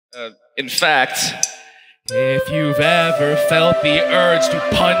In fact, if you've ever felt the urge to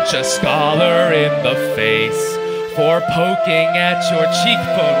punch a scholar in the face for poking at your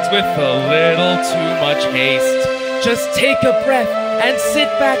cheekbones with a little too much haste, just take a breath and sit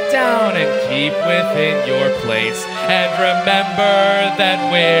back down and keep within your place. And remember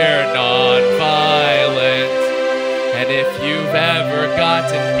that we're non-violent. And if you've ever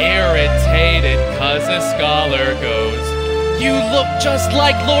gotten irritated 'cause a scholar goes, "You look just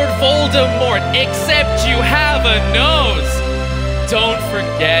like Lord Voldemort, except you have a nose," don't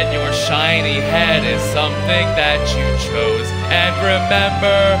forget your shiny head is something that you chose. And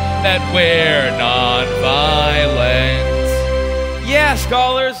remember that we're non-violent. Yeah,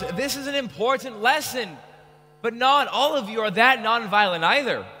 scholars, this is an important lesson, but not all of you are that non-violent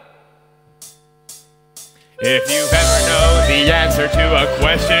either. If you ever know the answer to a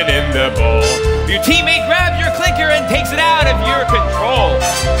question in the bowl, your teammate grabs your clicker and takes it out of your control.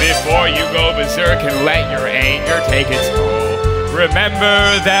 Before you go berserk and let your anger take its toll,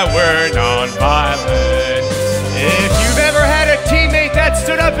 remember that we're non-violent. If you've ever had a teammate that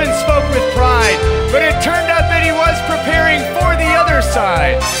stood up and spoke with pride, but it turned out that he was preparing for the other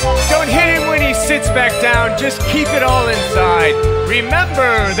side, don't hit him when he sits back down, just keep it all inside.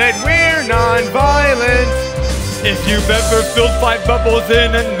 Remember that we're non-violent. If you've ever filled 5 bubbles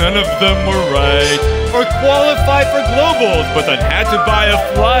in and none of them were right, or qualified for globals but then had to buy a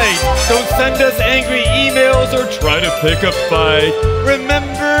flight, don't send us angry emails or try to pick a fight.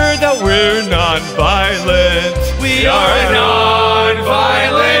 Remember that we're non-violent. We are a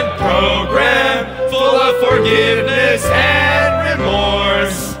non-violent program full of forgiveness and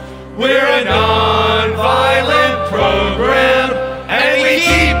remorse. We're a non-violent program and we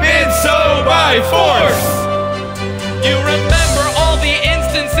keep it so by force. You remember all the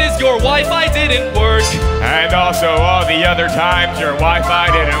instances your Wi-Fi didn't work, and also all the other times your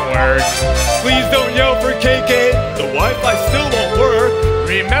Wi-Fi didn't work. Please don't yell for KK, the Wi-Fi still won't work.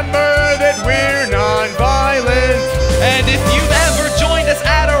 Remember that we're non-violent. And if you've ever joined us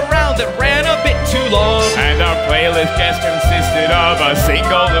at a round that ran a bit too long, and our playlist just consisted of a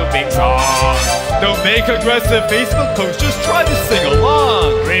single looping song, don't make aggressive Facebook posts, just try to sing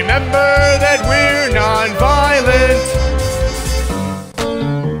along. Remember that we're non-violent.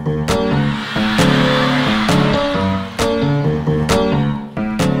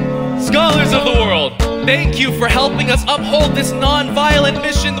 Scholars of the world, thank you for helping us uphold this non-violent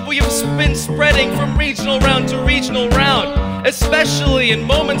mission that we have been spreading from regional round to regional round, especially in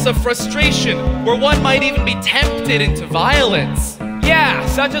moments of frustration where one might even be tempted into violence. Yeah,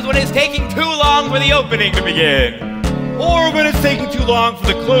 such as when it's taking too long for the opening to begin. Or when it's taking too long for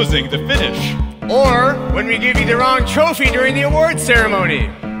the closing to finish. Or when we give you the wrong trophy during the awards ceremony.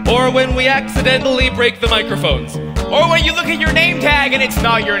 Or when we accidentally break the microphones. Or when you look at your name tag and it's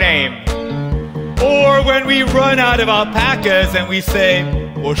not your name. Or when we run out of alpacas and we say,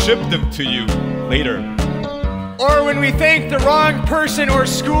 "We'll ship them to you later." Or when we thank the wrong person or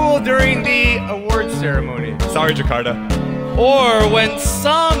school during the awards ceremony. Sorry, Jakarta. Or when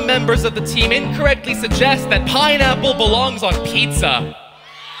some members of the team incorrectly suggest that pineapple belongs on pizza.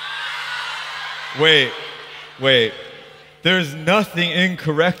 Wait. There's nothing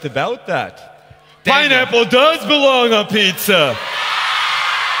incorrect about that. Pineapple does belong on pizza.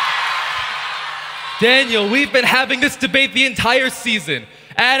 Daniel, we've been having this debate the entire season.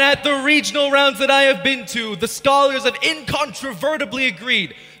 And at the regional rounds that I have been to, the scholars have incontrovertibly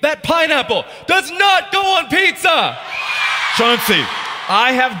agreed that pineapple does not go on pizza. Chauncey,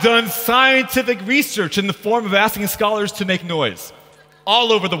 I have done scientific research in the form of asking scholars to make noise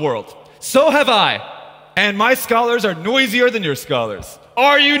all over the world. So have I. And my scholars are noisier than your scholars.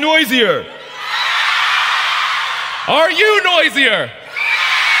 Are you noisier? Are you noisier?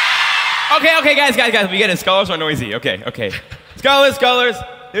 Okay, guys, we get it. Scholars are noisy. Okay. Scholars,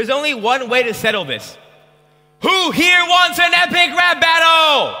 there's only one way to settle this. Who here wants an epic rap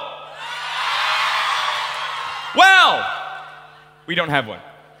battle? Well, we don't have one.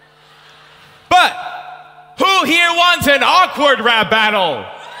 But who here wants an awkward rap battle?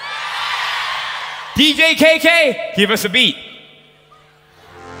 DJ KK, give us a beat.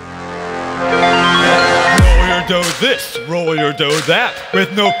 Roll your dough this, roll your dough that.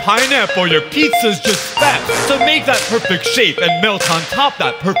 With no pineapple, your pizza's just fat. So make that perfect shape and melt on top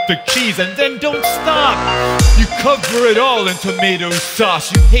that perfect cheese, and then don't stop. You cover it all in tomato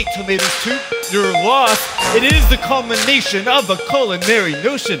sauce. You hate tomatoes too? You're lost. It is the culmination of a culinary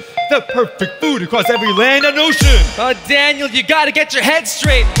notion. The perfect food across every land and ocean. Daniel, you gotta get your head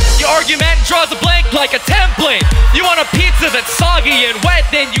straight. Your argument draws a blank like a template. You want a pizza that's soggy and wet,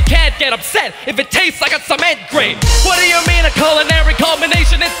 then you can't get upset if it tastes like a cement grate. What do you mean a culinary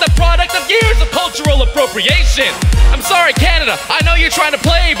culmination? It's the product of years of cultural appropriation. I'm sorry, Canada, I know you're trying to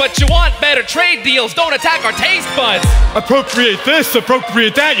play, but you want better trade deals. Don't attack our taste buds. Appropriate this,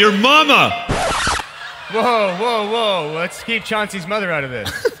 appropriate that, your mama! Whoa, whoa, whoa. Let's keep Chauncey's mother out of this.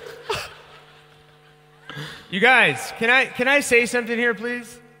 You guys, can I say something here,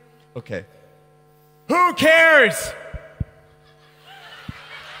 please? Okay. Who cares?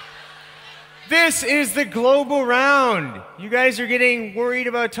 This is the global round. You guys are getting worried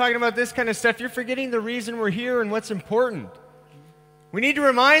about talking about this kind of stuff. You're forgetting the reason we're here and what's important. We need to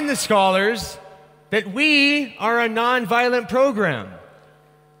remind the scholars that we are a non-violent program.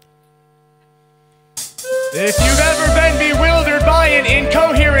 If you've ever been bewildered by an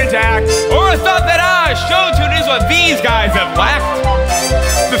incoherent act, Or thought that show tune is what these guys have lacked.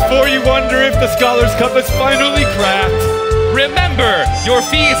 Before you wonder if the Scholars Cup is finally cracked, Remember, your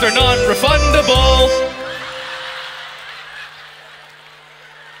fees are non-refundable.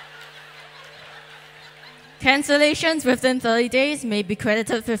 Cancellations within 30 days may be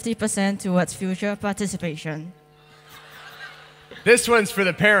credited 50% towards future participation. this one's for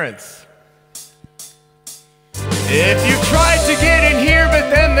the parents. If you tried to get in here, but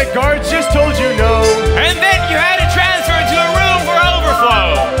then the guards just told you no, And then you had to transfer to a room for overflow.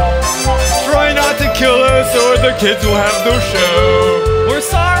 try not to kill us or the kids will have no show. We're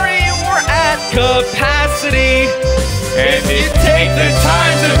sorry, we're at capacity. If you take the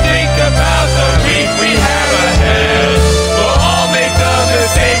time to think about the week we have ahead, we'll all make the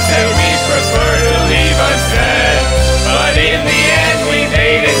mistakes that we prefer to leave unsaid. But in the end, we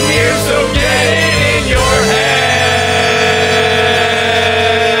made it here, so get it in your head.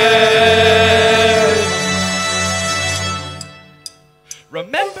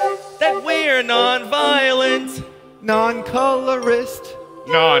 Remember that we're non-violent. non-colorist,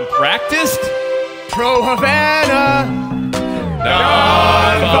 Non-practiced? pro-Havana.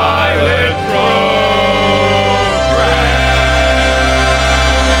 Non-violent program.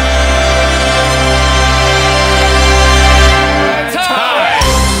 Time.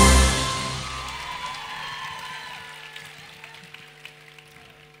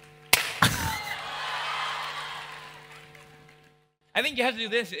 I think you have to do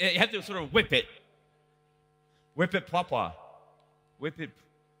this. You have to sort of whip it. Whip it, papa. Whip it.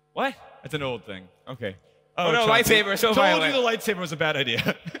 What? That's an old thing. Okay. Oh, Oh, no, Chauncey, lightsaber, so told violent. you the lightsaber was a bad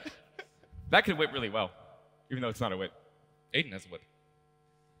idea. That could whip really well, even though it's not a whip. Aiden has a whip.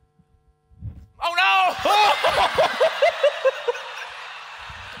 Oh no!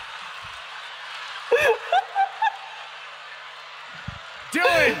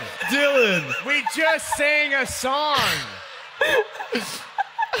 Dylan, Dylan! we just sang a song.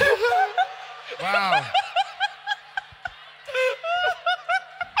 Wow.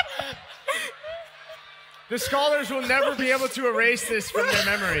 The scholars will never be able to erase this from their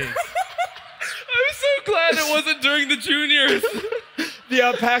memories. I'm so glad it wasn't during the juniors. The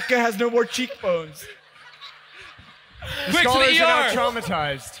alpaca has no more cheekbones. The Quick to scholars the are ER. now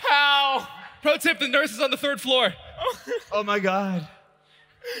traumatized. How? Pro tip, the nurse is on the 3rd floor. Oh my god.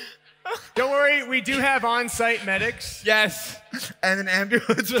 Don't worry, we do have on-site medics. Yes. And an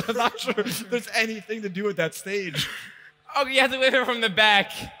ambulance, but I'm not sure if there's anything to do with that stage. Okay, you have to whip it from the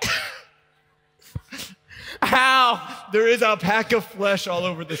back. How? There is alpaca flesh all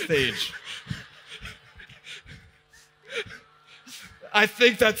over the stage. I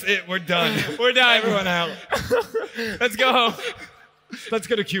think that's it. We're done. We're done. Everyone out. Let's go home. Let's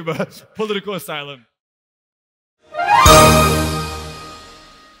go to Cuba. Political asylum.